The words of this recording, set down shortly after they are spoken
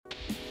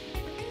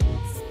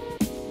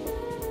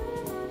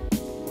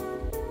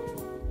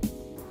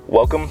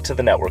Welcome to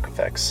The Network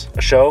Effects,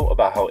 a show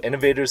about how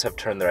innovators have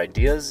turned their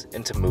ideas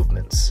into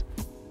movements.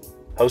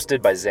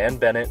 Hosted by Zan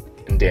Bennett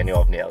and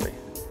Daniel Avnieli.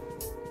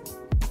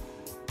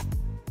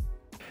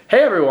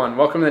 Hey everyone,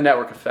 welcome to The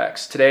Network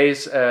Effects.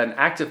 Today's an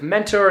active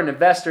mentor, an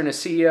investor, and a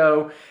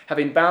CEO.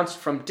 Having bounced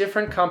from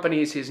different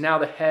companies, he's now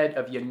the head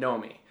of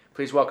Yonomi.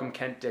 Please welcome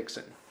Kent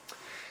Dickson.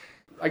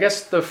 I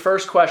guess the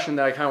first question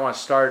that I kind of want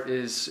to start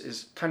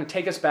is kind of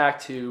take us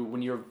back to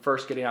when you were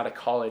first getting out of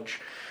college.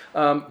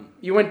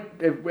 You went,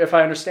 if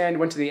I understand,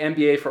 went to the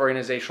MBA for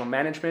organizational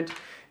management.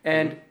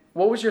 And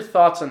what was your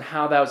thoughts on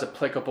how that was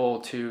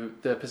applicable to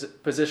the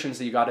positions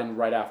that you got in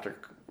right after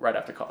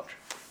college?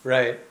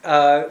 Right.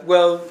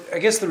 Well, I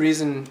guess the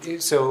reason,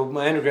 so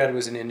my undergrad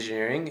was in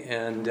engineering,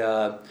 and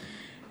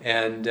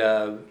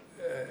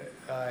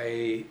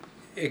I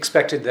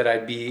expected that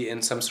I'd be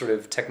in some sort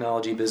of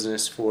technology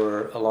business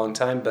for a long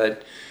time,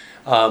 but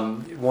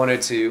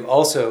wanted to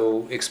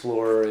also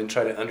explore and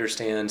try to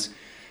understand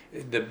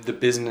the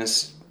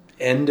business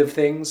end of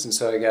things. And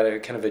so I got a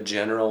kind of a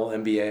general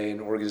MBA in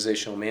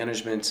organizational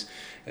management.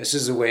 This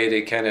is a way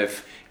to kind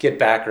of get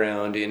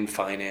background in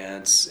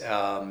finance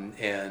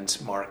and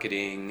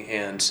marketing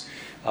and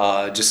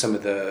just some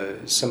of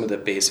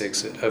the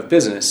basics of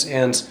business.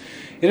 And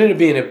it ended up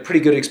being a pretty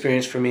good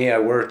experience for me. I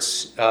went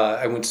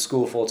to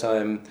school full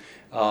time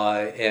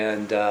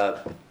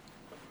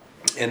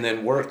and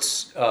then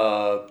worked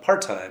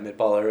part-time at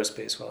Ball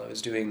Aerospace while I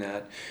was doing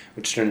that,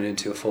 which turned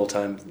into a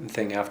full-time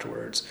thing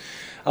afterwards.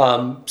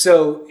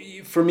 So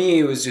for me,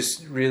 it was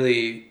just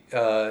really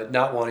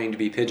not wanting to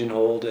be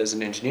pigeonholed as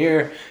an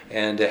engineer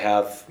and to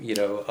have,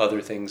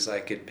 other things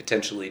I could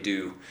potentially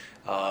do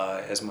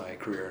as my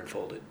career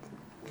unfolded.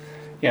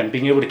 Yeah, and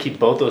being able to keep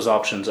both those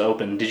options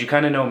open. Did you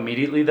kind of know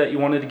immediately that you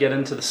wanted to get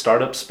into the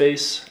startup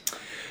space?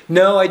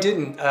 No, I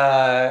didn't.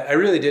 I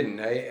really didn't.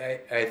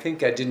 I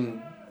think I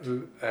didn't.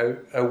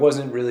 I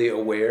wasn't really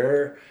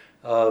aware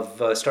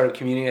of startup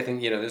community. I think,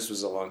 this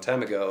was a long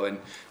time ago, and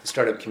the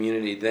startup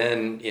community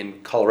then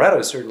in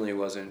Colorado certainly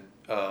wasn't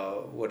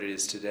what it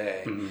is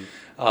today. Mm-hmm.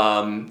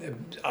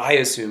 I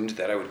assumed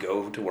that I would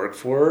go to work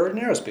for an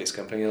aerospace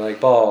company like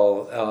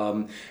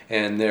Ball,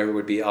 and there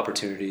would be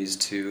opportunities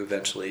to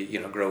eventually,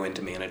 grow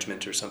into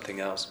management or something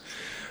else.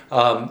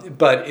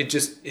 But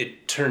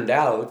it turned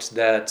out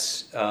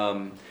that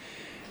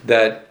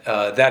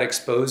that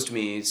exposed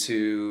me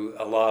to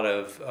a lot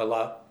of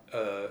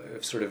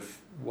sort of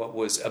what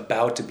was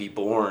about to be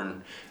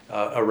born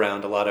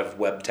around a lot of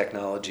web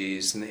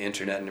technologies and the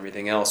internet and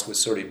everything else was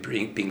sort of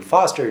being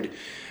fostered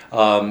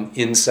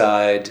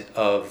inside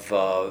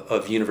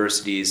of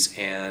universities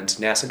and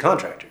NASA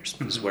contractors.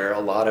 This is where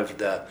a lot of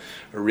the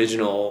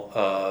original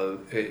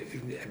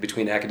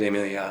between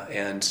academia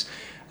and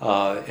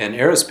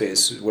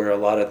aerospace, where a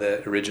lot of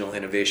the original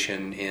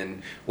innovation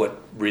in what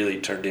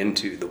really turned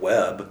into the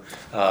web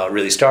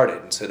really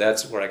started. And so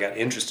that's where I got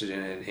interested in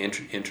it,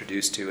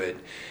 introduced to it.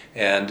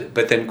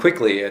 But then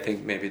quickly, I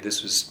think maybe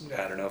this was,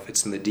 I don't know if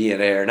it's in the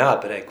DNA or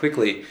not, but I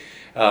quickly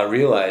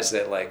realized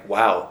that,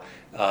 wow,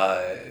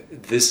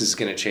 this is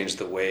going to change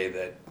the way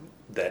that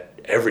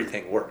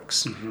everything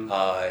works. Mm-hmm.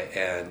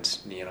 And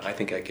I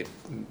think I could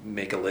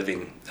make a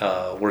living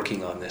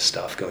working on this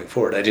stuff going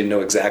forward. I didn't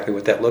know exactly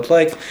what that looked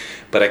like,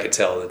 but I could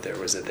tell that there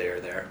was a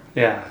there.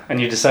 Yeah, and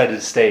you decided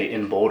to stay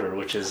in Boulder,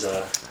 which is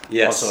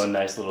yes. Also a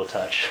nice little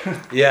touch.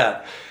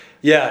 Yeah,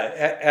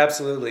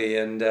 absolutely,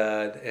 and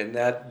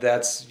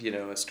that's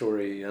a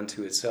story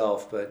unto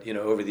itself. But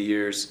over the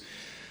years,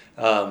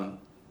 when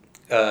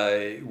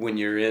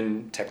you're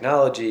in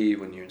technology,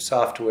 when you're in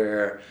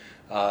software,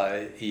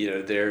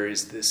 there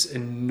is this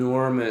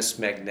enormous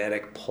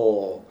magnetic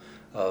pull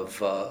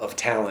of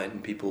talent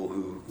and people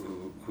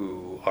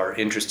who are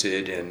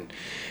interested in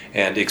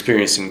and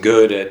experiencing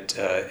good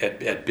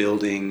at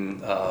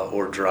building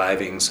or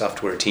driving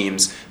software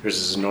teams. There's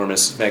this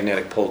enormous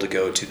magnetic pull to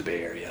go to the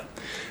Bay Area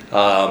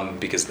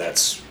because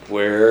that's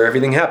where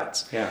everything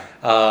happens. Yeah.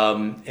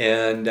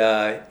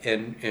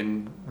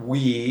 And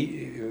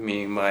we,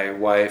 meaning my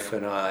wife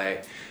and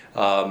I,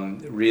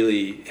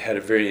 really had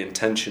a very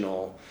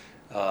intentional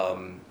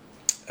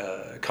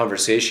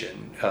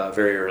conversation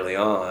very early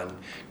on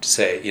to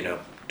say,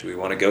 do we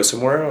want to go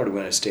somewhere or do we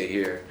want to stay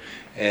here?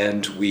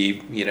 And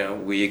we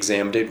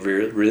examined it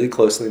really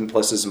closely in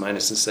pluses and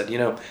minuses and said,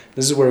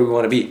 this is where we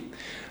want to be.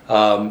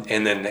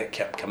 And then that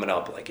kept coming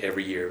up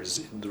every year. It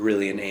was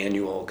really an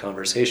annual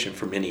conversation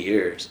for many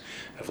years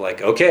of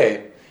okay,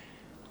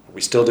 are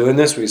we still doing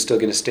this? Are we still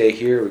going to stay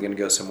here? Are we going to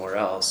go somewhere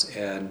else?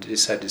 And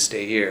decided to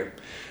stay here.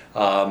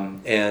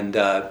 And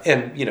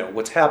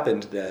what's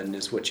happened then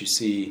is what you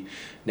see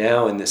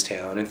now in this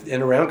town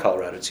and around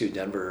Colorado too,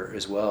 Denver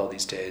as well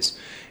these days,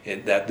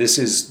 that this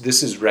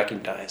is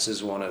recognized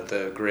as one of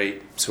the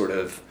great sort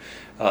of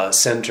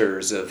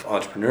centers of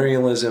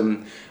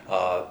entrepreneurialism,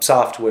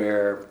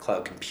 software,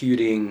 cloud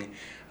computing,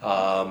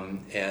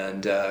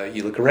 And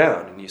you look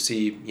around and you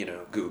see,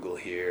 Google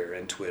here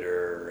and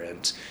Twitter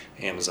and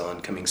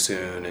Amazon coming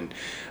soon, and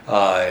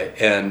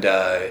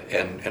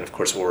of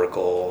course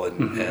Oracle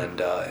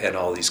and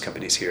all these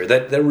companies here.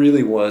 That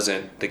really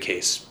wasn't the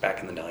case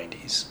back in the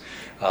 90s.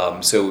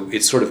 So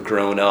it's sort of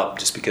grown up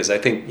just because I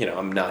think,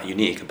 I'm not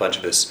unique. A bunch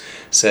of us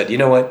said, you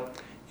know what?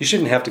 You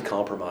shouldn't have to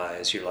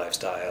compromise your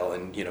lifestyle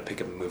and,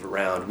 pick up and move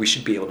around. We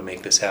should be able to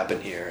make this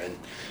happen here,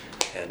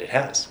 and it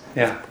has.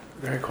 Yeah,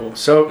 very cool.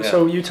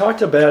 So you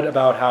talked a bit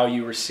about how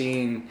you were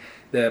seeing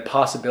the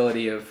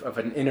possibility of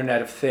an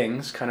Internet of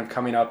Things kind of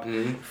coming up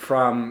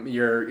from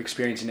your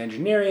experience in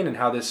engineering and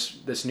how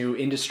this new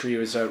industry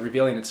was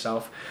revealing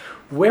itself.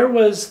 Where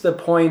was the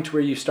point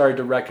where you started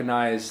to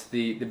recognize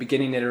the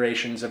beginning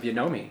iterations of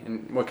Yonomi?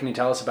 And what can you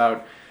tell us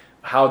about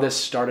how this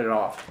started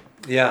off?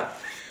 Yeah.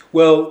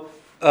 Well,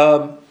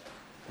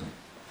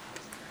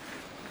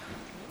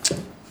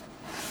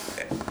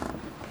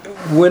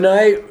 when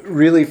I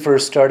really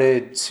first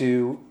started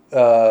to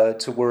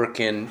work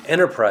in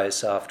enterprise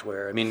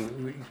software,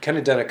 we kind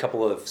of done a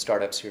couple of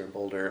startups here in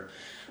Boulder.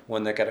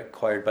 One that got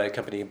acquired by a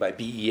company by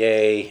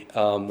BEA,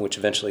 which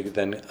eventually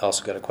then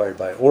also got acquired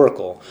by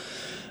Oracle.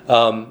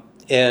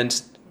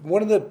 And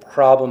one of the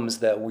problems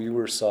that we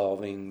were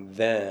solving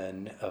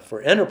then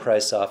for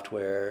enterprise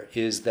software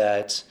is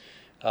that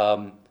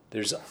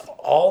there's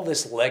all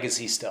this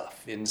legacy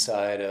stuff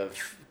inside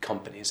of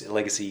companies,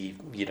 legacy,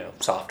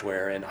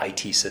 software and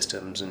IT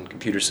systems and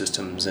computer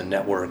systems and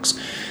networks,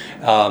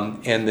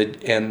 and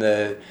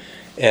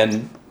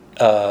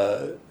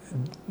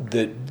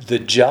the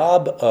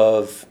job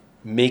of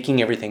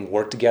making everything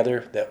work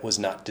together that was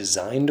not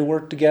designed to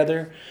work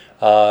together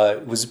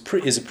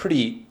is a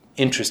pretty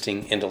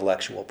interesting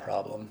intellectual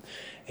problem.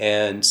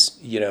 And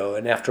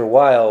and after a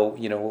while,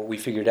 what we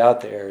figured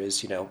out there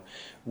is,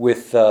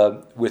 with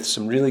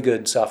some really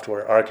good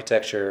software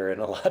architecture and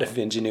a lot of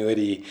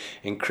ingenuity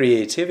and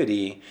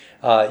creativity,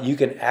 you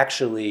can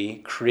actually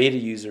create a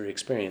user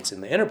experience in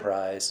the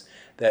enterprise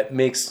that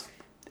makes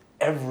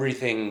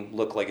everything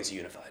look like it's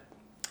unified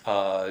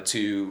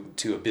to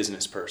a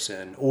business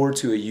person or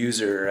to a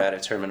user at a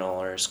terminal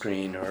or a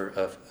screen or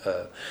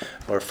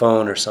a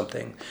phone or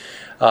something.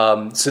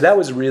 So that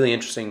was a really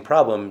interesting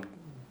problem,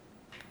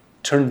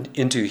 turned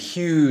into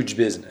huge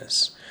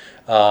business.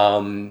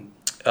 Then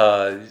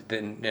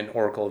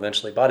Oracle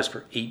eventually bought us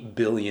for $8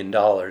 billion.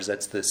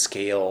 That's the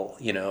scale,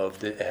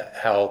 of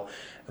how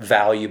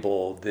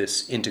valuable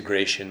this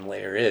integration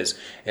layer is.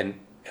 And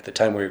at the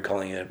time we were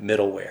calling it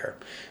middleware.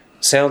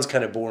 Sounds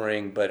kind of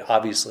boring, but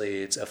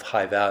obviously it's of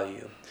high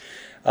value.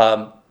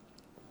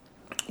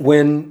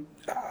 When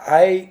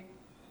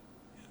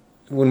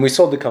we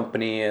sold the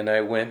company and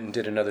I went and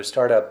did another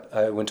startup,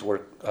 I went to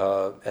work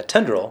at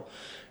Tendril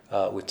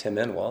with Tim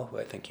Enwell, who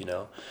I think you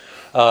know.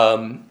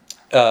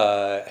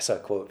 I saw a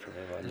quote from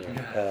him on here.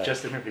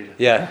 Just interviewed him.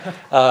 Yeah.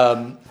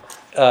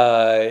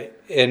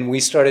 And we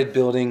started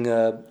building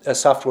a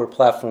software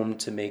platform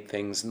to make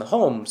things in the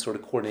home sort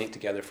of coordinate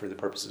together for the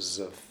purposes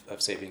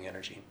of saving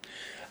energy.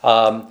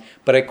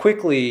 But I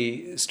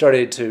quickly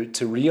started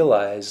to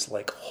realize,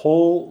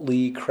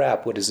 holy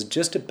crap, what is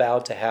just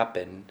about to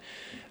happen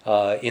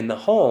in the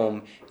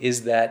home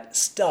is that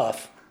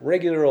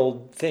regular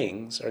old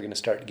things are going to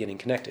start getting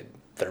connected.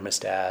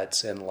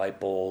 Thermostats and light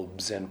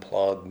bulbs and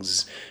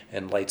plugs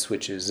and light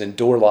switches and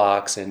door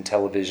locks and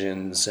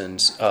televisions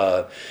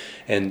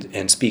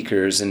and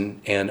speakers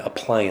and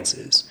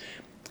appliances.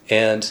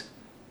 And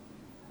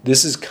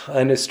this is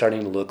kind of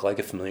starting to look like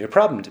a familiar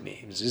problem to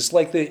me. It's just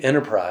like the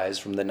enterprise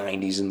from the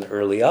 90s and the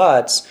early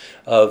aughts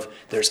of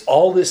there's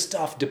all this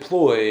stuff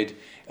deployed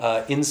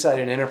inside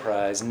an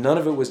enterprise. None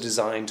of it was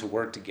designed to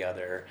work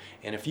together.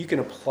 And if you can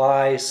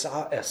apply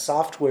a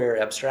software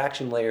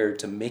abstraction layer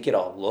to make it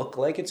all look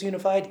like it's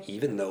unified,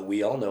 even though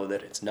we all know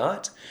that it's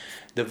not,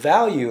 the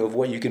value of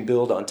what you can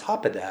build on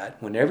top of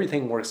that when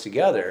everything works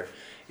together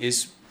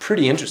is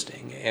pretty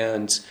interesting.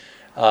 And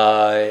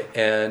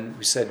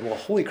we said, well,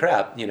 holy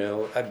crap,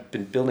 I've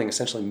been building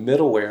essentially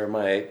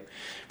middleware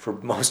for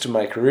most of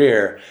my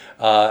career.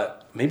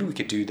 Maybe we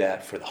could do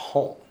that for the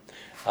home.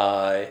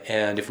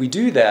 And if we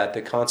do that,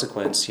 the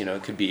consequence,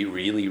 could be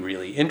really,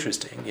 really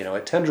interesting.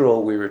 At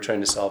Tendril, we were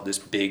trying to solve this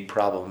big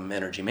problem,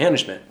 energy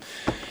management.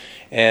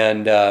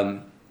 And,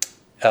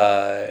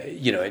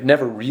 it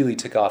never really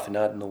took off, and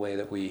not in the way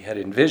that we had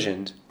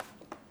envisioned.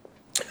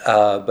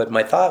 But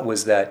my thought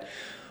was that,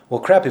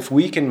 well, crap, if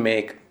we can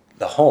make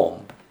the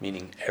home,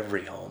 meaning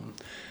every home,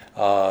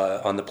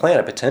 on the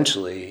planet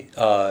potentially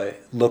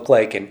look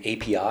like an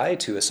API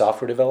to a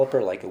software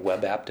developer, like a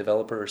web app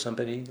developer or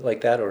somebody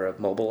like that, or a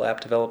mobile app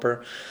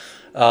developer,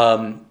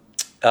 and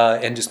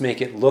just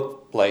make it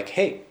look like,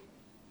 hey,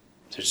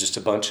 there's just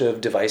a bunch of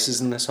devices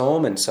in this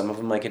home, and some of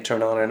them I can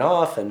turn on and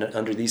off, and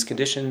under these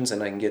conditions,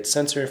 and I can get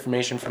sensor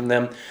information from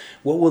them.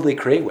 What will they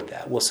create with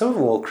that? Well, some of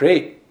them will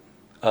create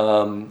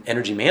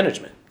energy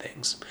management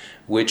things,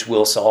 which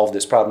will solve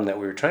this problem that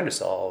we were trying to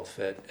solve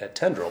at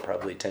Tendril,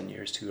 probably 10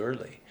 years too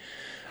early.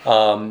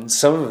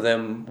 Some of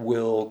them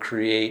will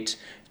create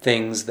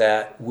things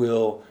that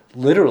will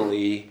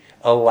literally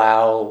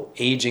allow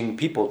aging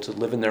people to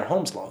live in their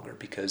homes longer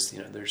because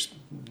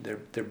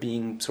they're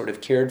being sort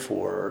of cared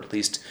for, or at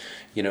least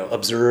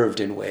observed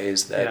in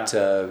ways that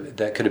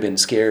that could have been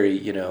scary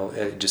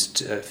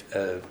just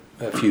a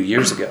few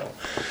years ago.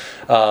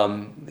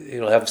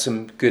 It'll have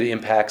some good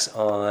impacts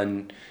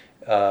on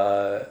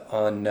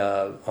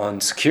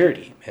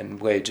security and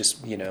the way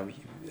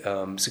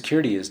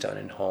security is done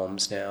in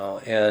homes now,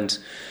 and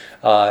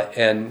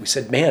we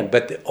said, man,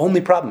 but the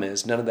only problem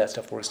is none of that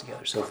stuff works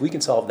together. So if we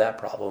can solve that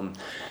problem,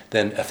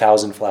 then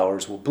 1,000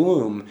 flowers will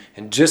bloom.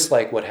 And just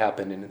like what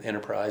happened in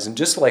enterprise, and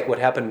just like what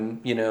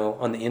happened,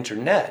 on the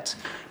internet,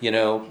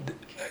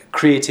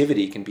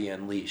 creativity can be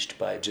unleashed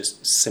by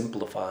just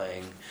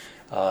simplifying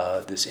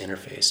this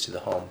interface to the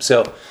home.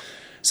 So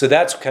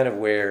that's kind of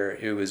where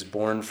it was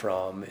born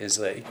from. Is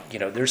like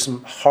there's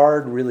some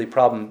hard, really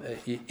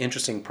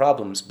interesting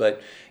problems,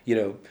 but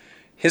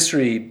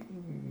history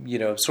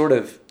sort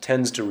of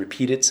tends to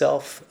repeat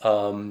itself,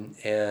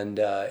 and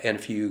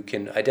if you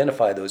can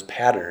identify those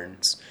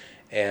patterns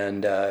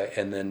and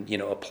then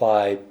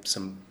apply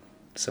some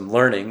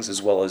learnings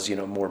as well as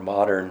more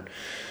modern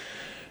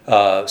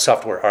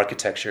software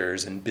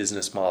architectures and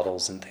business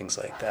models and things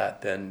like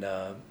that, then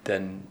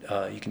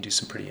you can do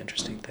some pretty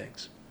interesting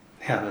things.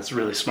 Yeah, that's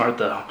really smart,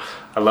 though.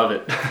 I love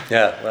it.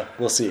 Yeah, well,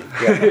 we'll see.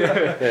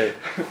 Yeah.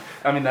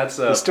 I mean, that's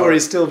the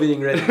story's still being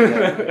written.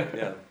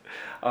 Yeah.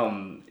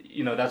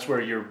 That's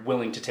where you're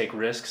willing to take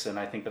risks, and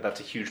I think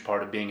that's a huge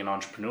part of being an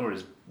entrepreneur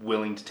is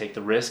willing to take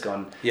the risk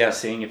on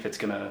seeing if it's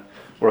going to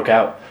work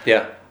out.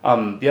 Yeah.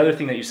 The other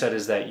thing that you said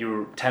is that you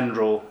were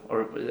Tendril,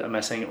 or am I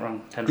saying it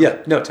wrong? Tendril?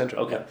 Yeah, no,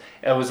 Tendril. Okay.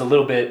 Yeah. It was a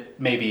little bit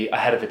maybe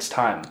ahead of its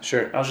time.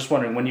 Sure. I was just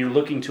wondering, when you're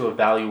looking to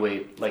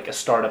evaluate like a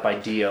startup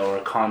idea or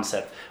a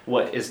concept,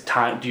 what is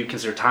time? Do you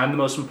consider time the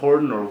most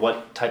important, or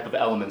what type of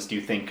elements do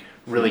you think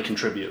really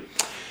contribute?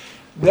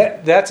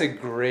 That's a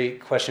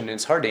great question.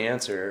 It's hard to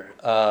answer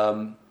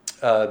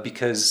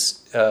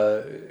because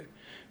I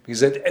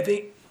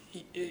think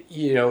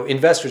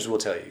investors will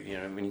tell you,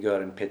 when you go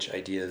out and pitch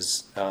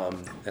ideas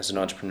as an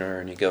entrepreneur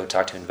and you go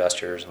talk to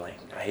investors and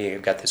like, hey,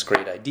 I've got this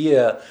great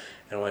idea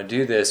and I want to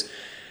do this.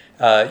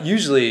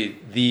 Usually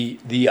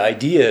the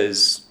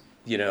ideas,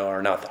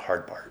 are not the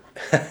hard part.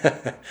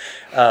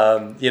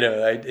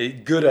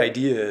 Good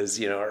ideas,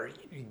 are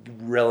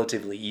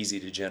relatively easy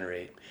to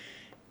generate.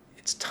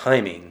 It's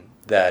timing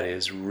that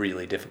is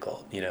really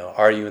difficult.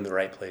 Are you in the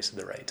right place at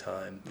the right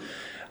time?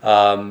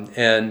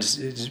 And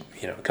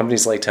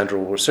companies like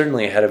Tendril were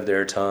certainly ahead of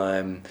their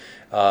time.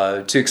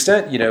 To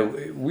extent,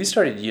 we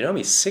started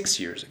Yonomi 6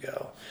 years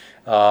ago.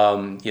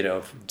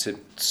 To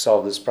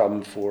solve this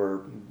problem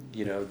for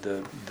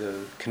the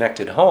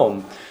connected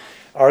home.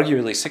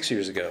 Arguably 6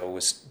 years ago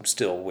was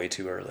still way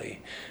too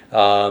early,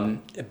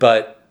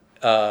 but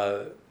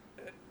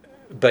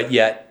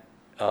yet.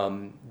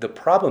 The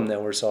problem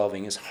that we're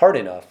solving is hard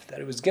enough that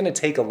it was going to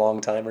take a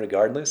long time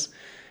regardless.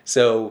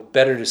 So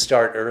better to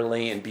start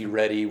early and be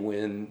ready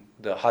when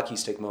the hockey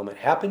stick moment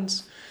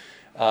happens,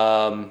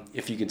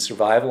 if you can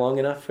survive long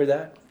enough for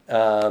that.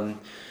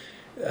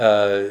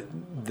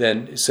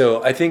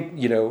 So I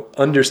think,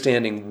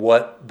 understanding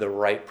what the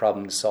right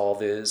problem to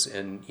solve is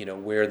and,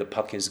 where the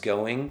puck is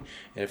going.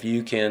 And if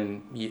you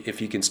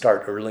can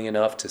start early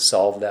enough to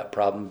solve that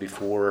problem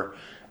before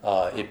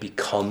it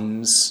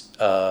becomes,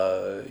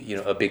 a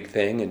big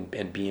thing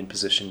and be in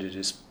position to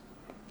just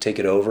take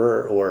it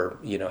over or,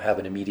 have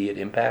an immediate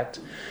impact.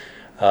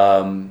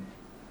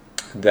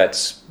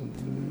 That's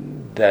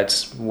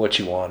what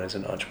you want as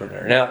an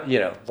entrepreneur. Now,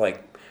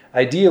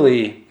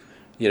 ideally,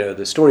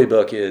 the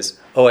storybook is,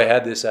 I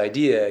had this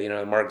idea,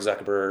 Mark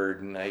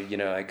Zuckerberg, and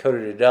I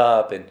coded it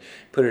up and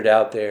put it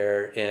out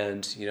there,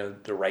 and,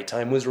 the right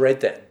time was right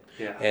then.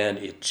 Yeah. And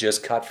it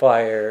just caught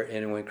fire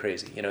and it went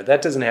crazy.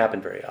 That doesn't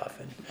happen very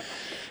often.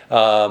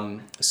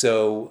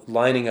 So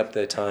lining up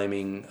the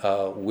timing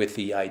with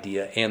the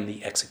idea and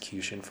the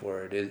execution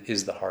for it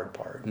is the hard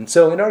part. And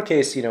so in our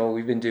case, what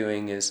we've been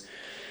doing is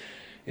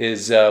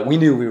we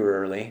knew we were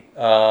early,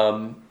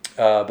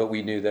 but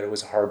we knew that it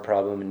was a hard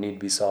problem and needed to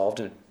be solved,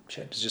 and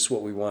it's just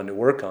what we wanted to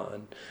work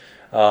on.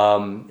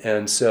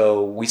 And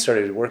so we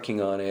started working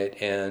on it,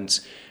 and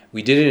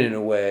we did it in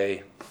a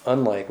way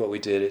unlike what we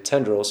did at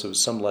Tendril, so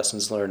some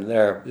lessons learned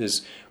there,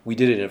 is we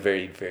did it in a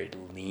very, very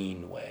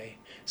lean way,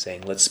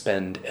 saying let's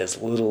spend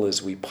as little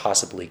as we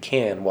possibly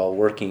can while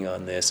working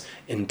on this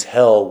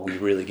until we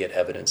really get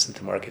evidence that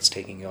the market's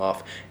taking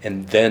off,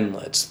 and then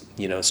let's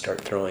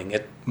start throwing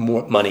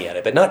more money at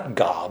it, but not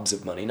gobs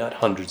of money, not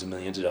hundreds of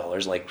millions of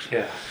dollars, like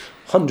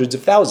hundreds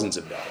of thousands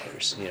of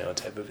dollars,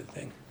 type of a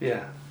thing.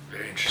 Yeah,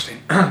 very interesting.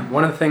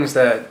 One of the things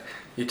that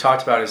you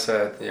talked about is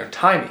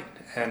timing,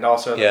 and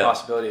also the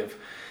possibility of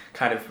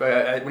kind of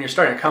when you're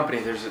starting a company,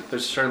 there's a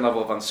certain level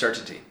of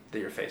uncertainty that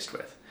you're faced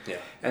with. Yeah.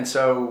 And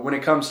so when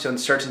it comes to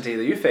uncertainty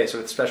that you face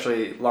with,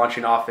 especially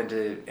launching off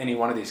into any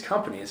one of these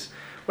companies,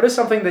 what is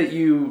something that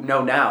you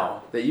know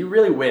now that you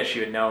really wish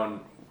you had known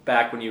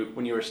back when you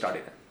were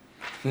starting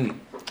it?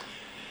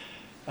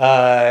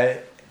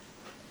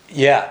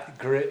 Yeah,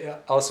 great.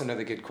 Also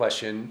another good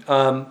question.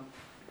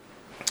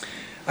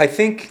 I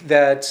think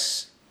that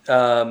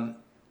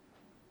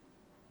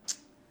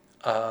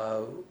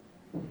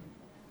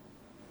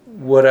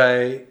what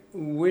I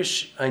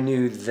wish I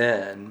knew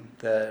then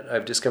that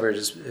I've discovered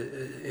is,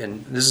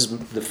 and this is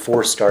the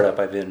fourth startup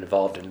I've been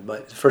involved in, my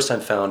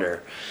first-time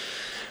founder,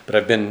 but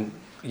I've been,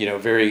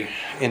 very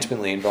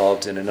intimately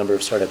involved in a number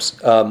of startups.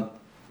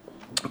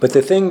 But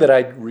the thing that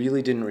I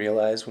really didn't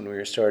realize when we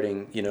were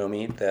starting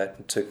Yonomi,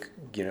 that took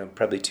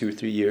probably 2 or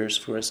 3 years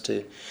for us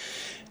to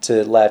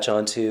latch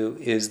onto,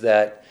 is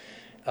that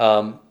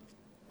the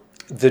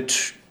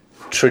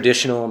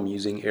traditional, I'm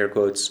using air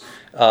quotes,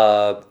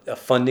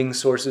 funding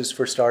sources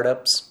for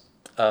startups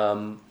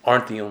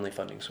aren't the only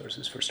funding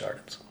sources for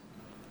startups.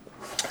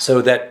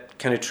 So that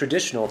kind of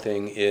traditional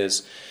thing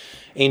is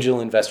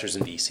angel investors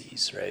and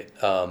VCs, right?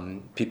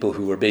 People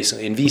who are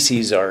basically, and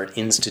VCs are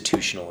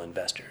institutional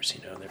investors.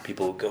 They're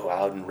people who go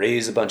out and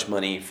raise a bunch of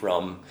money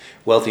from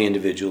wealthy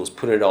individuals,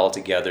 put it all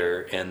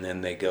together, and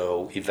then they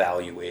go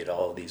evaluate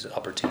all of these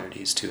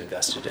opportunities to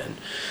invest it in.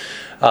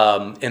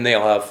 And they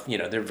all have,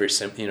 they're very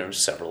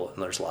several,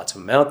 and there's lots of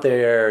them out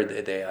there.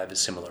 They have a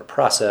similar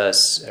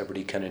process.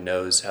 Everybody kind of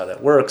knows how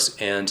that works.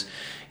 And,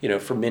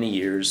 for many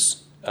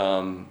years,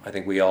 I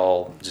think we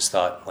all just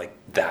thought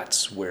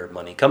that's where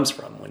money comes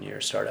from when you're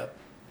a startup.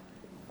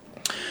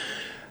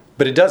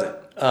 But it doesn't.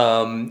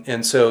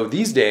 And so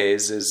these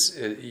days, as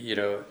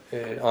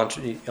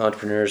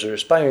entrepreneurs or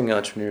aspiring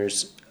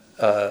entrepreneurs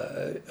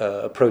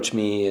approach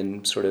me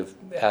and sort of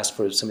ask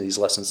for some of these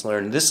lessons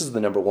learned, this is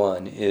the number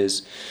one,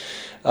 is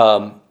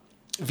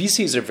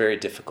VCs are very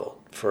difficult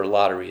for a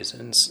lot of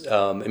reasons.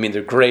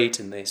 They're great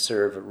and they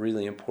serve a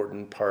really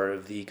important part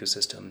of the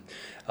ecosystem.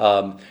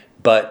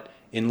 But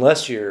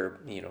unless you're,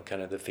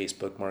 kind of the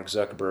Facebook Mark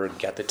Zuckerberg,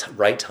 got the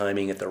right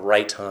timing at the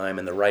right time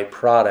and the right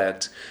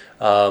product,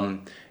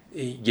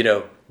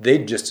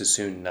 they'd just as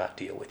soon not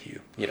deal with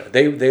you.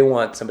 They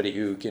want somebody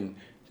who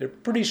they're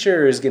pretty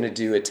sure is going to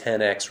do a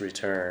 10x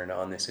return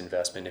on this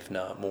investment, if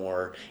not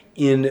more,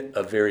 in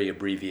a very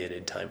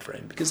abbreviated time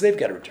frame, because they've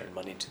got to return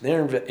money to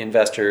their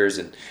investors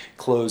and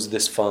close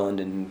this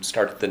fund and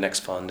start the next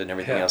fund and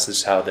everything else. This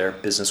is how their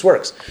business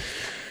works.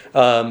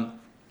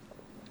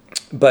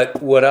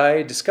 But what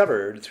I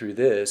discovered through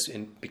this,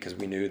 because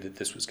we knew that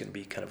this was going to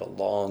be kind of a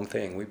long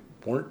thing, we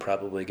weren't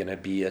probably going to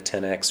be a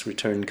 10x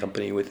return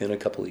company within a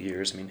couple of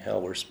years.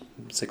 We're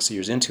 6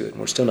 years into it and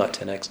we're still not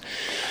 10x.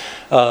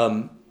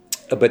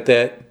 But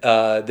that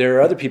there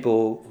are other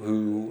people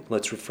who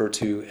let's refer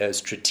to as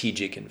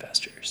strategic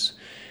investors.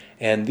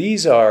 And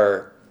these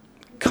are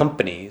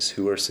companies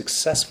who are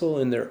successful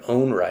in their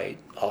own right,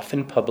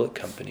 often public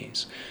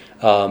companies,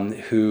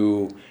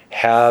 who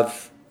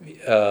have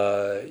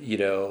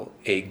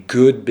a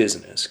good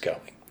business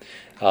going,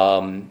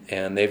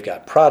 and they've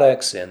got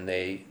products, and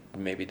they're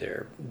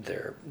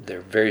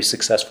very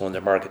successful in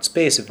their market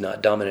space, if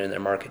not dominant in their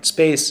market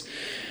space,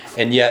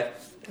 and yet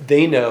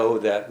they know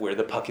that where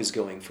the puck is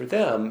going for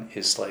them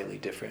is slightly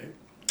different,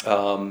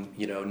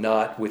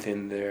 not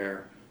within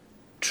their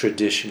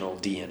traditional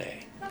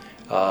DNA,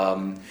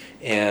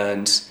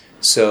 and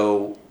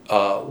so.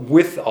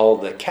 With all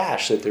the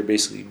cash that they're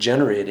basically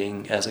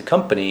generating as a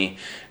company,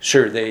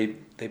 sure, they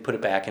put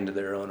it back into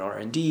their own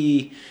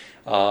R&D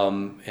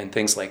and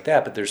things like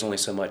that, but there's only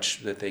so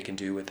much that they can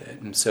do with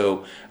it. And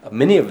so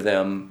many of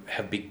them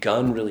have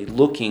begun really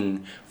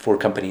looking for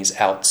companies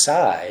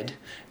outside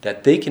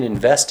that they can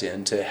invest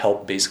in to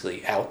help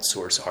basically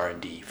outsource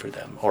R&D for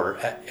them. Or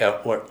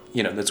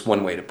that's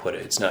one way to put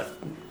it. It's not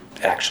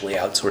actually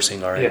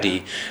outsourcing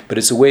R&D, but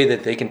it's a way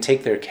that they can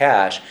take their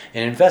cash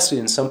and invest it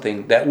in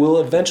something that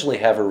will eventually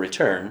have a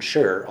return,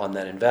 sure, on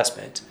that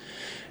investment.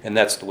 And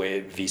that's the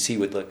way VC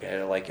would look at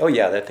it, like, oh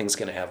yeah, that thing's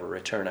going to have a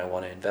return, I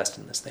want to invest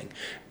in this thing.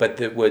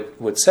 But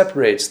what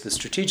separates the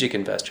strategic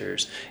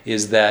investors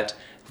is that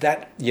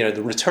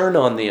the return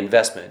on the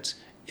investment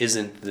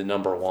isn't the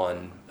number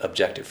one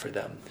objective for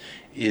them.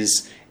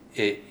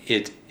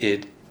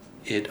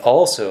 It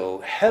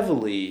also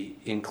heavily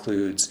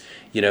includes,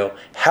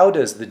 how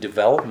does the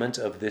development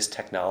of this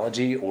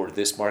technology or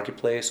this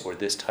marketplace or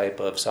this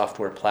type of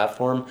software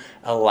platform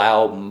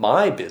allow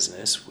my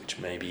business, which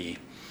may be,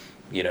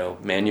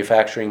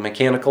 manufacturing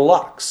mechanical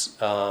locks,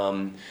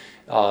 how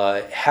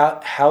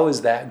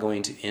is that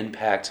going to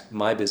impact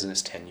my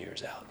business 10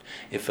 years out?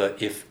 If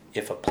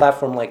a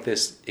platform like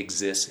this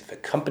exists, if a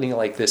company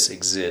like this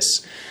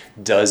exists,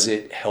 does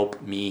it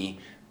help me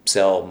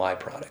sell my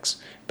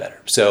products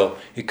better? So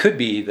it could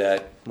be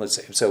that, let's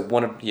say, so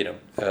one of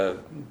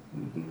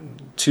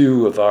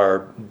two of our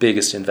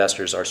biggest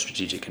investors are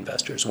strategic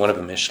investors. One of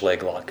them is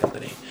Schlage Lock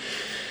Company.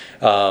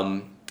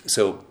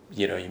 So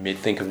you may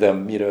think of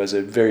them as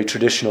a very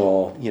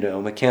traditional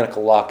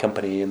mechanical lock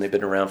company, and they've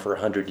been around for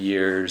 100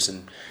 years,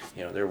 and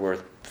they're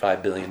worth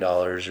 $5 billion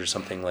or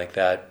something like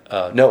that.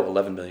 No,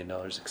 $11 billion,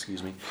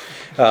 excuse me.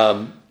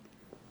 And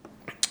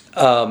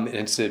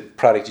it's a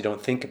product you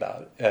don't think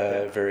about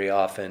very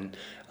often,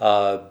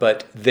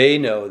 but they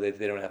know that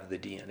they don't have the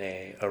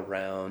DNA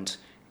around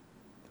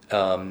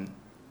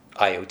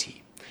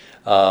IoT.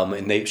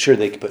 And they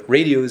can put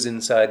radios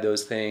inside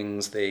those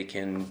things. They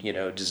can,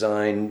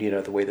 design,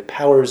 the way the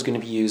power is going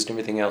to be used and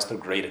everything else. They're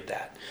great at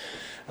that.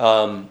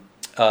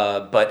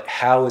 But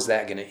how is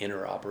that going to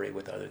interoperate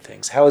with other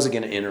things? How is it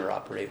going to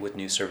interoperate with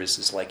new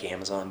services like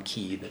Amazon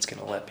Key that's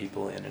going to let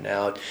people in and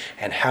out?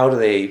 And how do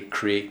they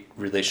create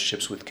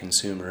relationships with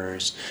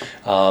consumers?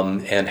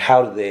 And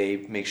how do they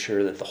make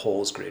sure that the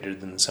whole is greater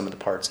than the sum of the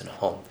parts in a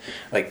home?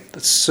 Like,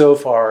 it's so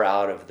far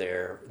out of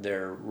their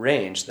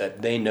range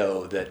that they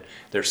know that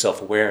they're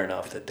self-aware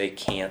enough that they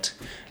can't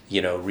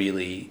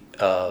really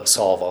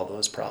solve all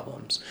those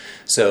problems.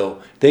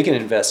 So they can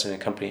invest in a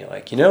company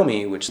like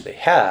Yonomi, which they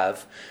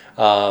have,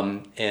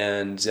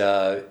 and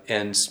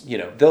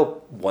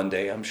they'll one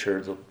day, I'm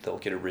sure they'll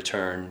get a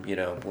return.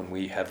 When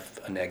we have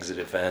an exit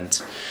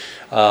event,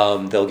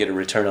 they'll get a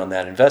return on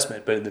that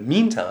investment. But in the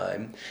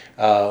meantime,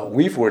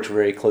 we've worked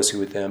very closely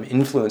with them,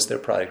 influenced their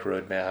product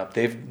roadmap.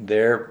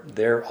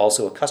 They're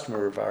also a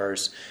customer of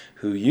ours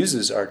who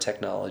uses our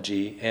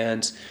technology,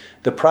 and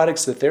the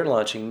products that they're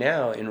launching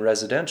now in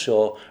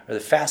residential are the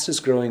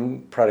fastest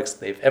growing products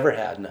they've ever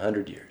had in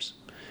 100 years.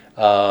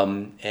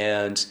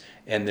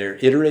 And they're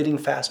iterating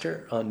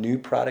faster on new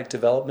product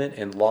development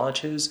and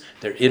launches.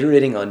 They're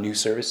iterating on new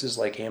services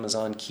like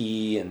Amazon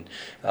Key and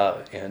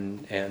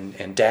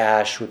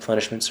Dash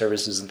replenishment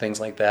services and things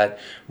like that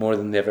more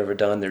than they've ever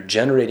done. They're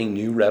generating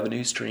new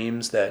revenue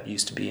streams that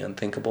used to be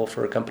unthinkable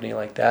for a company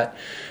like that.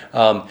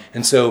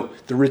 And so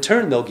the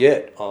return they'll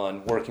get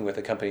on working with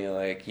a company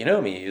like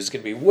Yonomi is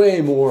going to be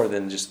way more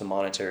than just the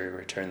monetary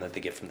return that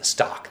they get from the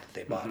stock that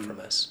they bought from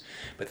us.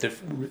 But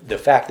the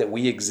fact that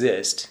we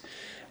exist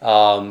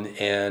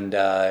and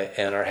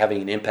are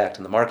having an impact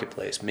on the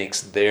marketplace makes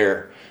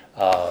their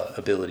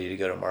ability to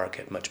go to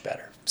market much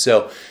better.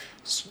 So,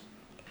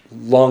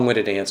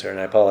 long-winded answer, and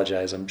I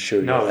apologize. I'm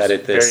sure you'll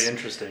edit this. Very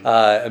interesting.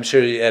 I'm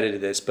sure you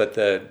edited this, but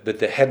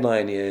the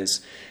headline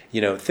is,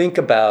 think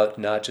about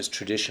not just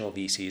traditional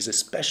VCs,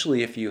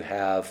 especially if you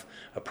have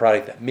a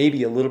product that may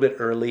be a little bit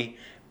early,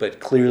 but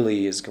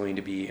clearly is going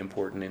to be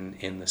important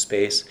in the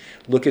space.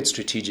 Look at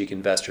strategic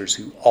investors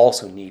who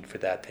also need for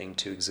that thing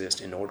to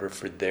exist in order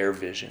for their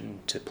vision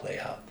to play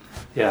out.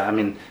 Yeah, I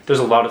mean, there's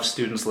a lot of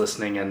students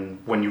listening, and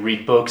when you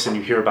read books and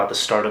you hear about the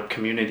startup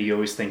community, you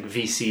always think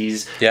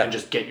VCs and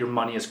just get your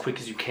money as quick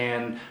as you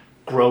can,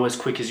 grow as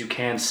quick as you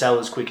can, sell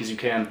as quick as you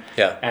can.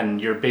 Yeah.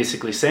 And you're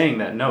basically saying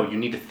that, no, you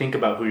need to think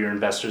about who your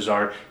investors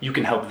are. You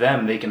can help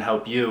them, they can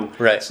help you.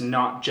 Right. It's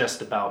not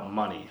just about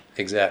money.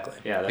 Exactly.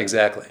 Yeah, that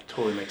exactly.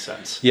 Totally makes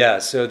sense. Yeah,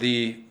 so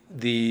the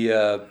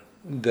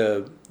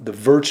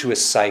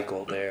virtuous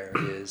cycle there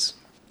is,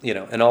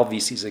 and all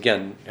VCs,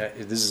 again,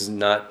 this is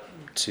not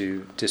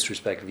to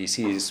disrespect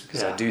VCs,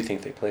 because I do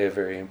think they play a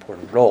very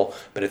important role,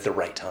 but at the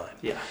right time.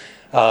 Yeah.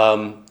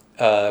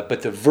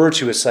 But the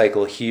virtuous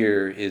cycle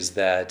here is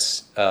that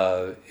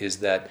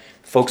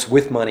folks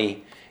with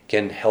money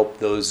can help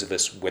those of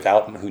us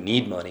who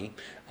need money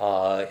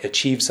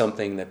achieve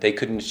something that they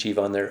couldn't achieve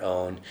on their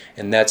own,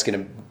 and that's going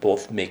to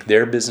both make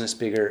their business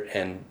bigger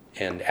and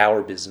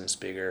our business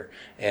bigger,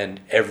 and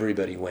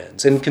everybody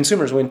wins, and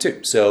consumers win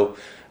too. So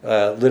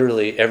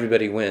literally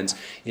everybody wins.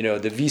 The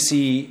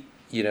VC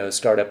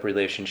startup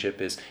relationship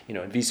is,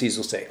 and VCs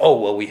will say, oh,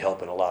 well, we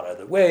help in a lot of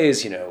other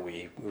ways.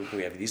 We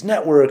have these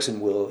networks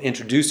and we'll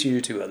introduce you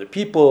to other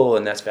people,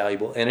 and that's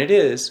valuable. And it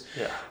is,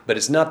 but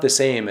it's not the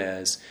same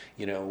as,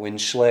 when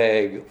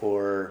Schleg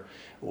or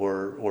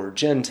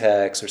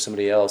Gentex or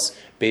somebody else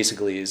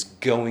basically is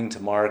going to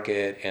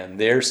market and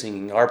they're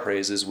singing our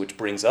praises, which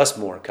brings us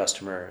more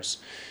customers.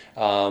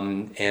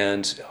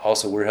 And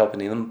also we're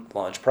helping them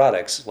launch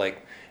products.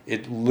 Like,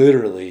 it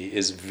literally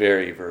is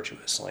very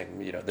virtuous. Like,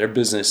 their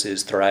business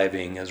is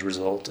thriving as a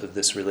result of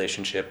this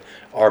relationship.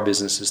 Our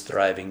business is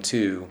thriving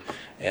too,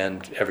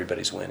 and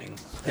everybody's winning.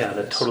 Yeah,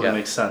 that totally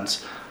makes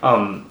sense.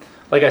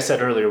 Like I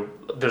said earlier,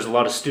 there's a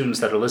lot of students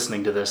that are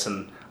listening to this,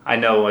 and I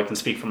know I can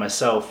speak for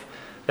myself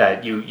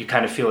that you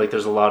kind of feel like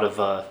there's a lot of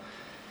a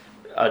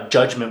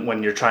judgment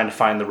when you're trying to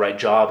find the right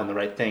job and the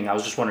right thing. I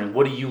was just wondering,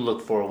 what do you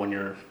look for when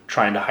you're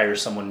trying to hire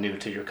someone new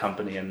to your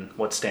company, and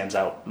what stands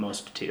out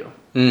most to you?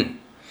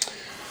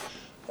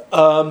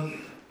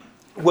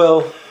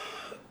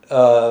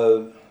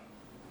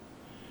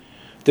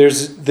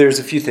 There's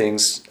a few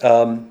things,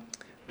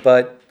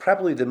 but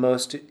probably the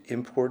most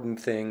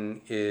important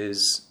thing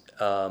is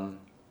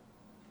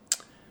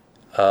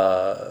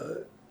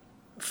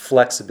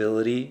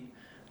flexibility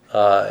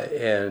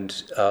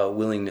and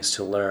willingness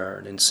to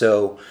learn. And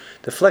so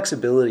the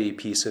flexibility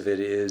piece of it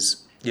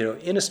is,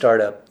 in a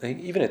startup,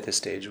 even at this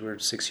stage, we're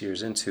 6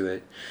 years into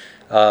it,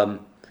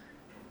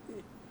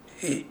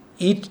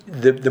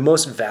 the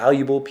most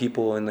valuable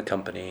people in the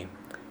company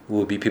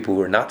will be people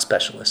who are not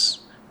specialists,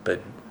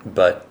 but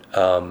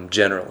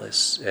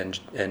generalists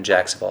and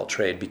jacks of all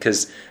trade,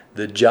 because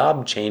the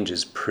job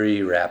changes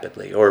pretty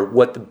rapidly, or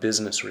what the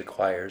business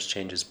requires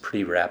changes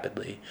pretty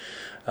rapidly,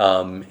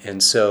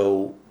 and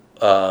so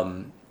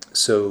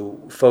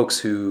folks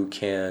who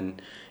can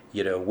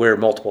wear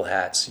multiple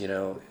hats,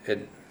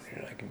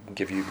 I can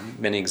give you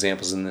many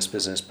examples in this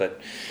business,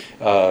 but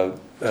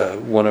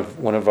one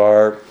of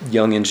our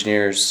young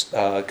engineers,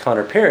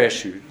 Connor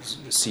Parrish, who's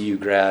a CU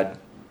grad,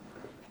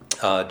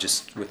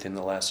 just within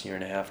the last year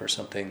and a half or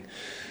something,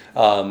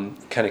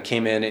 kind of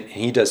came in, and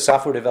he does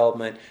software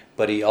development,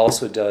 but he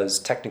also does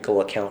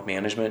technical account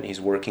management. He's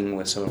working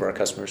with some of our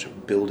customers who are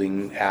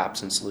building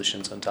apps and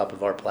solutions on top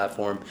of our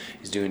platform.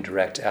 He's doing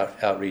direct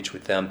outreach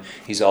with them.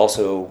 He's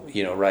also,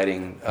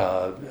 writing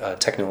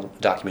technical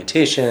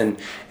documentation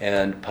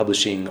and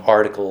publishing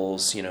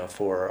articles,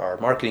 for our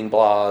marketing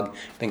blog,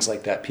 things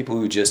like that. People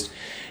who just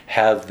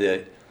have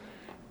the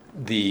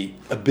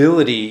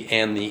ability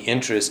and the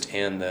interest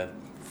and the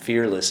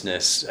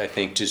fearlessness, I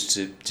think, just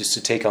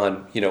to take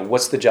on,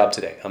 what's the job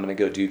today? I'm going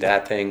to go do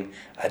that thing.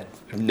 I've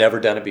never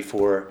done it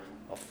before.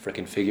 I'll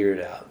freaking figure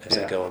it out as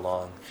I go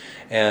along.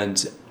 And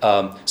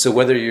so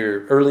whether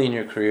you're early in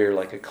your career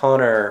like a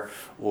Connor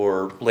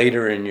or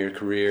later in your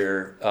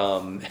career,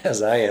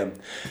 as I am,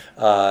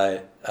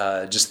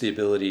 just the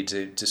ability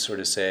to sort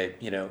of say,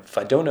 if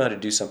I don't know how to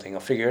do something, I'll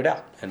figure it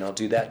out and I'll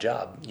do that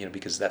job,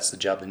 because that's the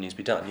job that needs to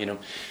be done.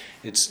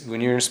 It's when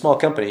you're in a small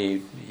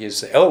company, you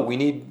say, "Oh, we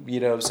need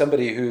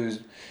somebody who's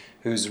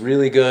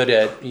really good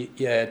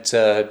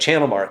at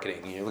channel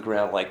marketing." You look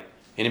around like,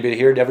 anybody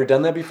here ever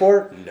done that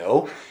before?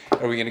 No.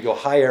 Are we going to go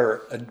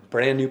hire a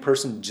brand new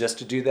person just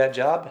to do that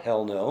job?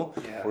 Hell no.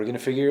 Yeah. We're going to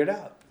figure it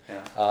out.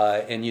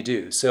 Yeah. And you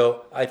do.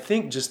 So I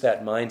think just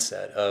that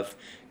mindset of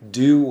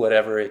do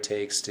whatever it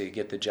takes to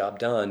get the job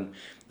done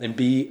and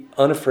be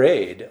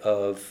unafraid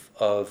of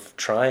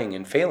trying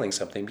and failing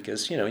something,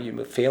 because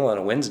you fail on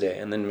a Wednesday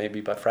and then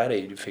maybe by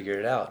Friday you figure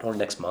it out, or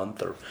next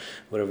month, or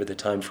whatever the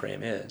time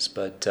frame is.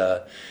 But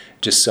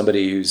just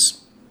somebody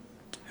who's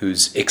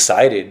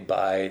excited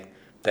by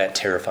that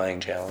terrifying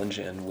challenge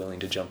and willing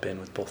to jump in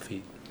with both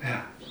feet.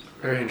 Yeah,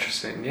 very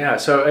interesting. Yeah,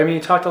 so you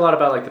talked a lot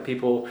about the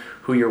people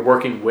who you're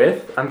working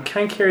with. I'm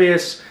kind of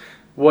curious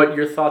what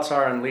your thoughts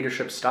are on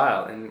leadership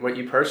style and what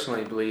you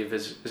personally believe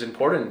is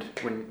important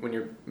when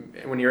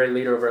you're a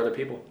leader over other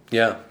people.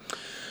 Yeah.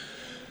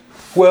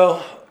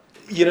 Well,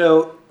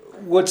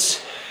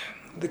 what's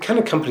the kind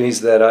of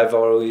companies that I've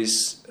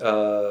always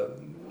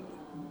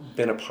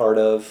been a part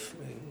of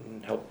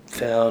and helped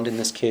found in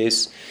this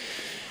case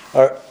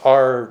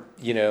are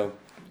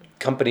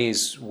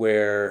companies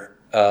where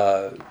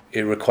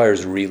it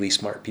requires really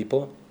smart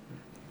people,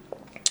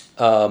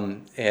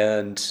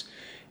 and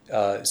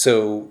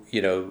so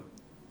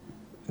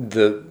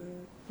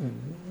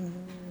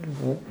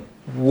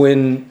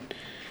when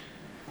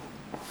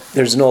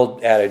there's an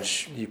old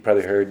adage you've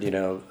probably heard,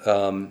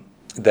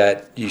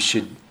 that you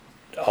should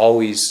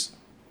always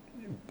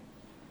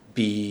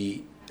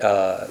be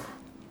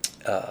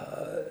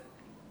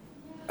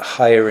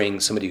hiring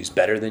somebody who's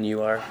better than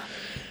you are.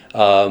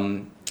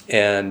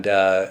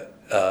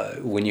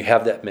 When you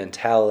have that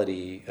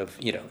mentality of,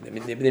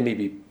 there may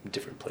be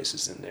different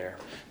places in there,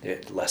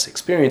 less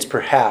experience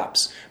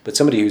perhaps, but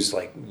somebody who's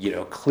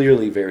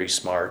clearly very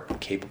smart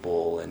and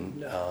capable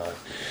and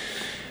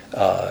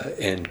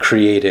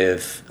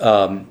creative.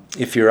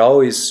 If you're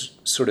always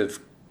sort of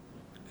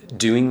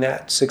doing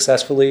that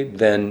successfully,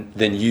 then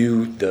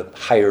you, the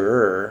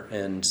hirer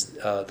and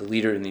the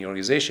leader in the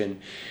organization,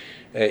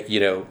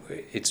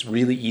 it's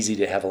really easy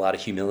to have a lot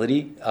of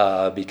humility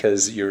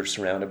because you're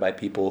surrounded by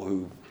people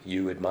who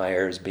you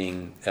admire as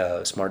being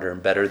smarter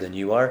and better than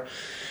you are.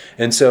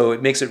 And so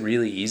it makes it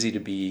really easy to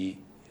be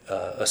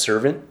a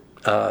servant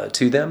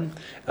to them.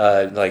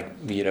 I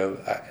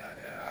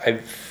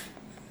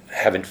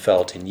haven't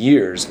felt in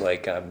years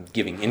like I'm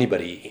giving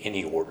anybody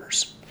any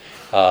orders.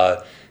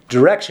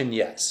 Direction,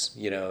 yes,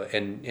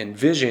 and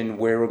vision,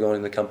 where we're going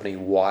in the company,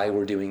 why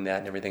we're doing that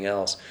and everything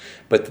else.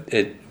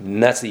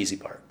 And that's the easy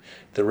part.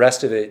 The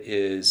rest of it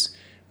is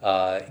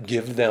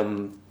give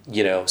them,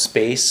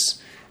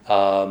 space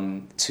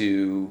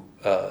to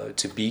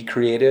be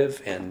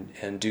creative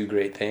and do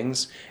great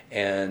things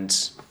and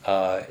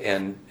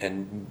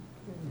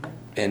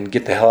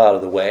get the hell out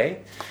of the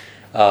way,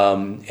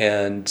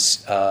 and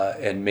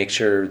make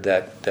sure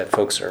that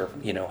folks are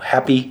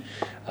happy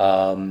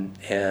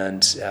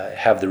and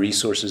have the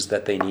resources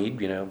that they need,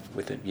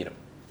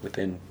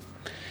 within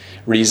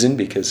reason,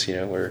 because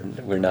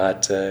we're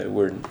not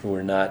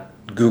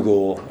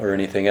Google or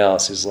anything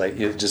else. Is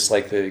just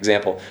like the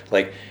example,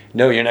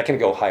 no, you're not going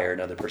to go hire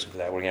another person for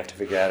that. We're going to have to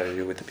figure out how to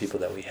do it with the people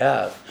that we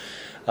have.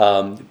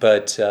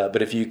 But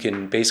if you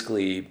can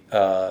basically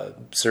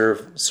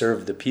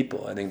serve the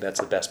people, I think that's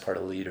the best part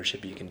of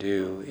leadership you can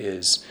do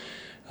is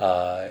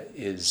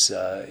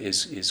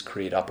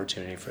create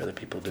opportunity for other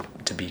people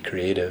to be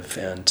creative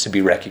and to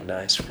be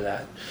recognized for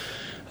that.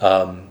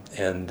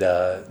 And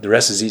the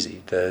rest is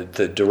easy.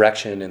 The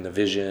direction and the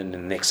vision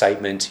and the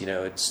excitement,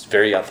 it's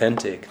very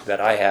authentic that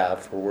I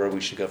have for where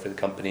we should go for the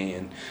company,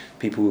 and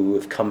people who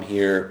have come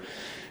here,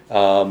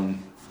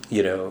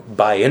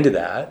 buy into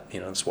that.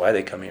 That's why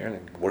they come here and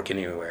they work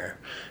anywhere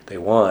they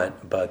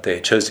want, but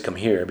they chose to come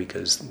here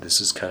because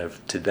this is kind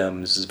of, to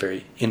them, this is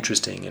very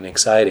interesting and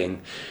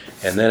exciting.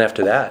 And then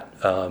after that,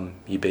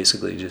 you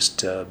basically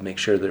just make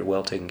sure they're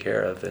well taken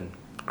care of and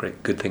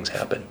good things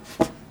happen.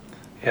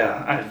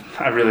 Yeah,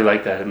 I really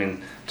like that. I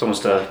mean, it's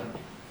almost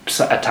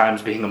at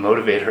times being a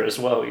motivator as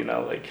well,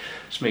 like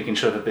just making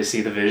sure that they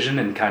see the vision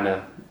and kind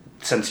of,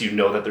 since you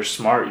know that they're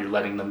smart, you're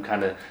letting them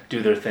kind of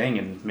do their thing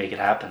and make it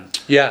happen.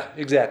 Yeah,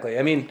 exactly.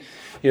 I mean,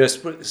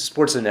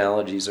 sports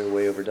analogies are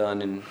way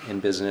overdone in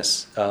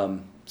business,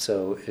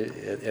 so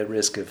at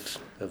risk of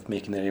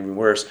making that even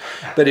worse.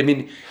 But I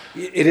mean,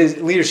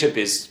 leadership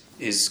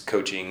is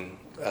coaching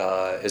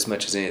as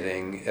much as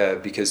anything,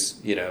 because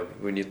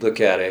when you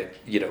look at it,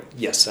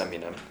 yes, I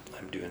mean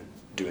I'm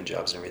doing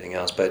jobs and everything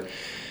else, but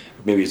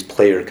maybe it's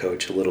player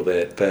coach a little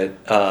bit, but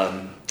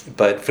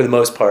for the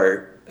most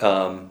part,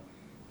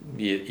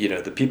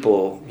 the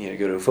people,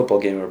 go to a football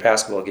game or a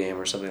basketball game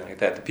or something like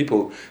that, the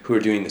people who are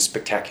doing the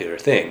spectacular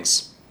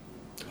things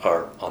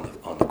are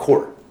on the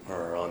court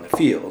or on the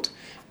field,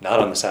 not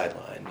on the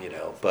sideline,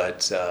 but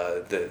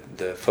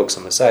the folks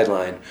on the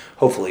sideline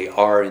hopefully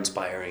are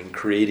inspiring,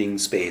 creating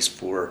space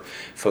for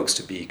folks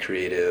to be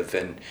creative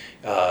and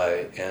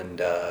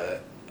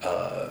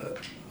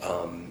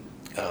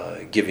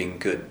giving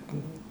good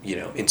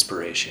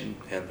inspiration,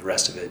 and the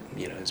rest of it,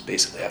 is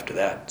basically after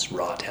that, it's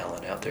raw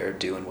talent out there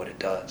doing what it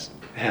does.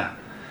 Yeah.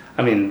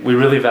 I mean, we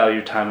really value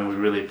your time and we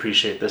really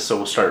appreciate this, so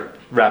we'll start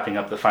wrapping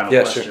up the final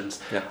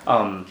questions. Sure.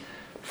 Yeah.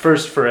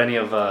 First, for any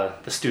of the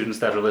students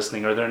that are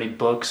listening, are there any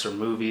books or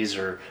movies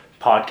or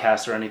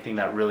podcasts or anything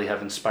that really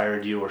have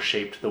inspired you or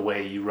shaped the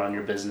way you run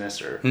your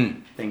business or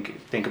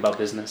think about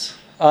business?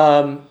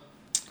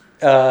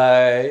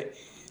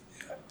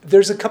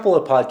 There's a couple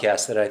of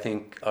podcasts that I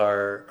think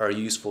are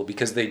useful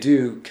because they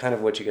do kind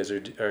of what you guys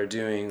are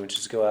doing, which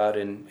is go out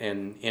and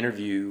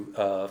interview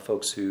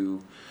folks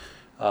who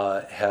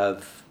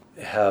have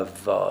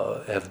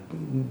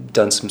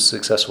done some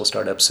successful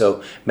startups.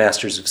 So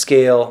Masters of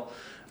Scale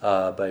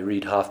by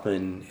Reid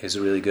Hoffman is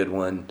a really good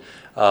one,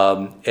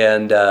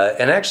 and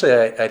actually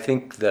I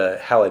think the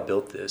How I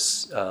Built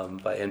This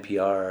by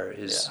NPR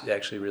is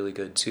actually really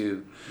good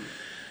too.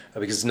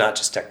 Because it's not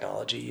just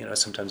technology,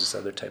 sometimes it's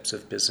other types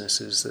of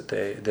businesses that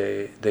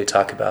they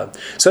talk about.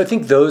 So I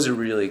think those are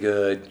really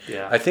good.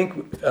 Yeah. I think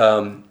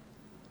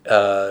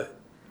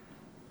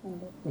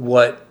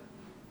what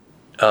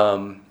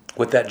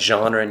that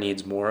genre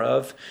needs more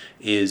of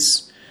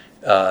is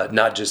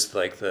not just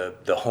like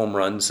the home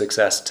run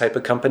success type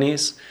of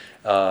companies,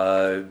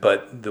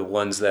 but the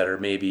ones that are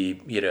maybe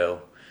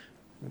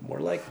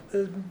more like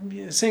a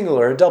single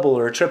or a double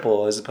or a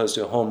triple as opposed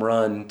to a home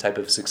run type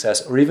of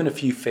success, or even a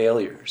few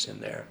failures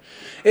in there.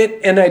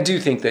 And I do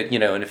think that,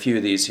 in a few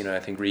of these, I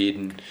think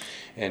Reid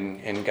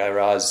and Guy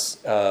Raz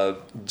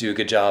do a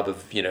good job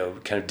of,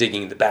 kind of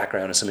digging the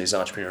background of some of these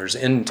entrepreneurs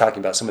and talking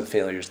about some of the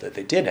failures that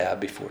they did have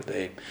before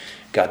they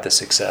got the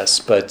success.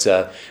 But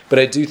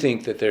I do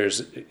think that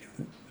there's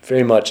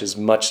very much as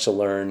much to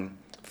learn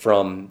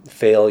from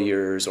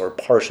failures or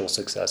partial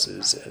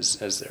successes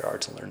as there are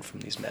to learn from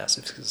these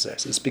massive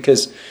successes,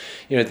 because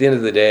at the end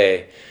of the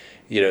day,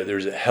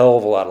 there's a hell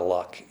of a lot of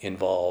luck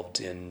involved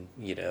in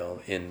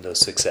those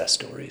success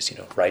stories.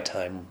 Right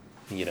time,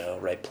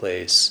 right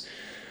place,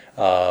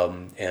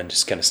 and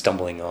just kind of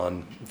stumbling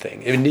on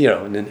things. And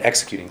then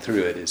executing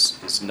through it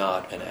is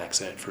not an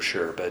accident for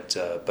sure,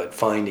 but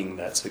finding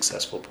that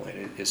successful point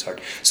is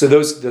hard. So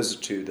those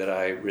are two that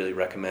I really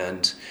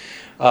recommend.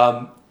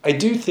 I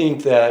do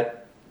think that.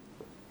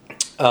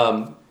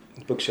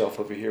 Bookshelf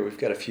over here. We've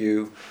got a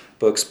few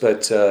books,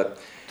 but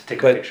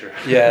take a picture.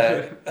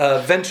 Yeah,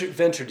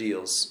 Venture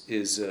Deals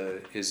is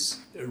a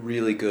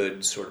really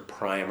good sort of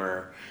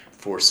primer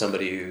for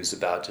somebody who's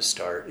about to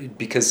start,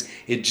 because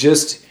it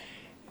just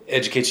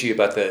educates you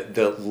about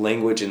the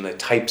language and the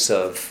types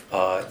of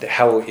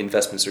how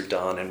investments are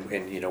done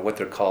and what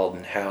they're called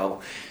and how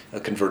a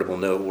convertible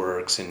note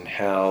works and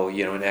how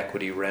an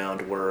equity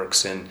round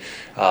works and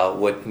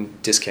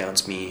what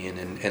discounts mean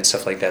and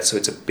stuff like that. So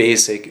it's a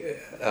basic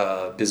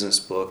business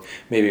book.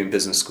 Maybe in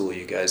business school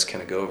you guys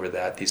kind of go over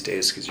that these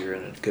days because you're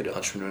in a good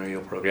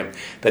entrepreneurial program.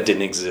 That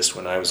didn't exist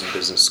when I was in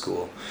business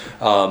school.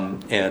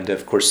 And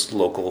of course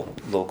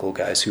local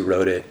guys who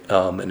wrote it.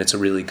 And it's a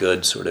really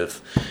good sort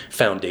of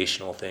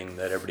foundational thing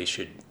that everybody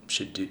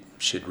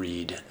should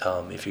read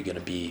if you're going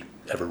to be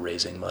ever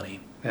raising money.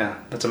 Yeah,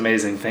 that's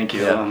amazing. Thank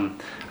you. Yeah.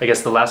 I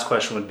guess the last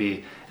question would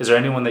be, is there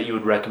anyone that you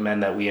would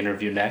recommend that we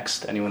interview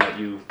next? Anyone that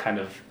you kind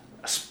of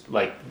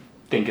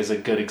think is a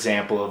good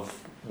example of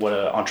what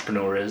an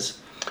entrepreneur is?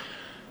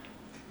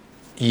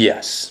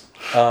 Yes.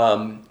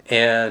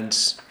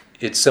 And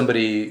it's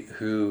somebody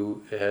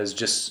who has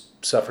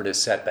just suffered a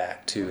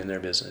setback too in their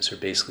business, or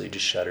basically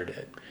just shuttered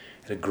it.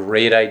 Had a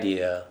great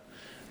idea,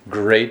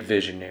 great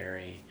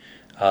visionary,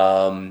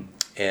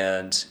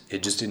 and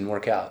it just didn't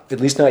work out.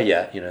 At least not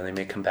yet. They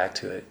may come back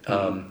to it.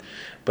 Mm-hmm.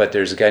 But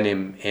there's a guy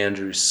named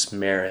Andrew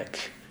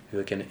Smerick who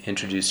I can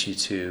introduce you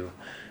to,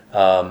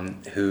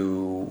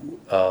 who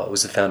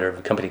was the founder of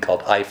a company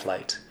called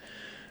iFlight.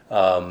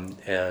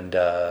 And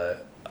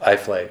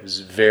iFlight was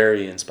a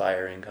very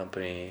inspiring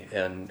company,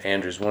 and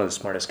Andrew's one of the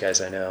smartest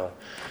guys I know.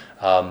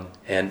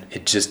 And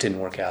it just didn't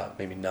work out.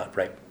 Maybe not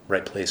right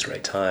right place,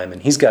 right time.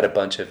 And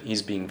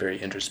he's being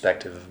very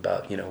introspective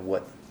about,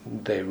 what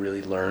they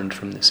really learned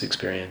from this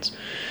experience.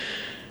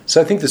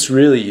 So I think that's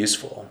really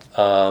useful.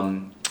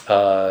 There's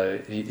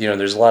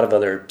a lot of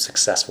other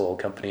successful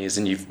companies,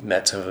 and you've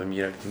met some of them.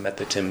 You've met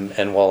the Tim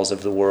Enwalls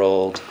of the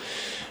world.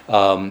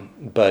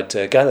 But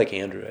a guy like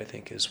Andrew, I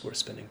think, is worth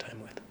spending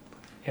time with.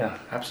 Yeah,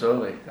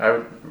 absolutely. I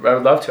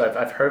would love to.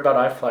 I've heard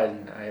about iFlight,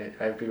 and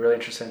I'd be really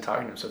interested in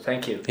talking to him. So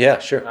thank you. Yeah,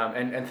 sure.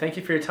 And thank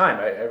you for your time.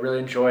 I really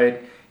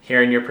enjoyed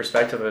hearing your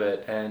perspective of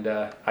it, and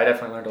I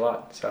definitely learned a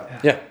lot. So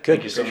yeah, good.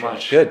 Thank you so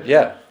much. Good.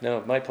 Yeah.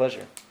 No, my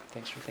pleasure.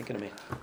 Thanks for thinking of me.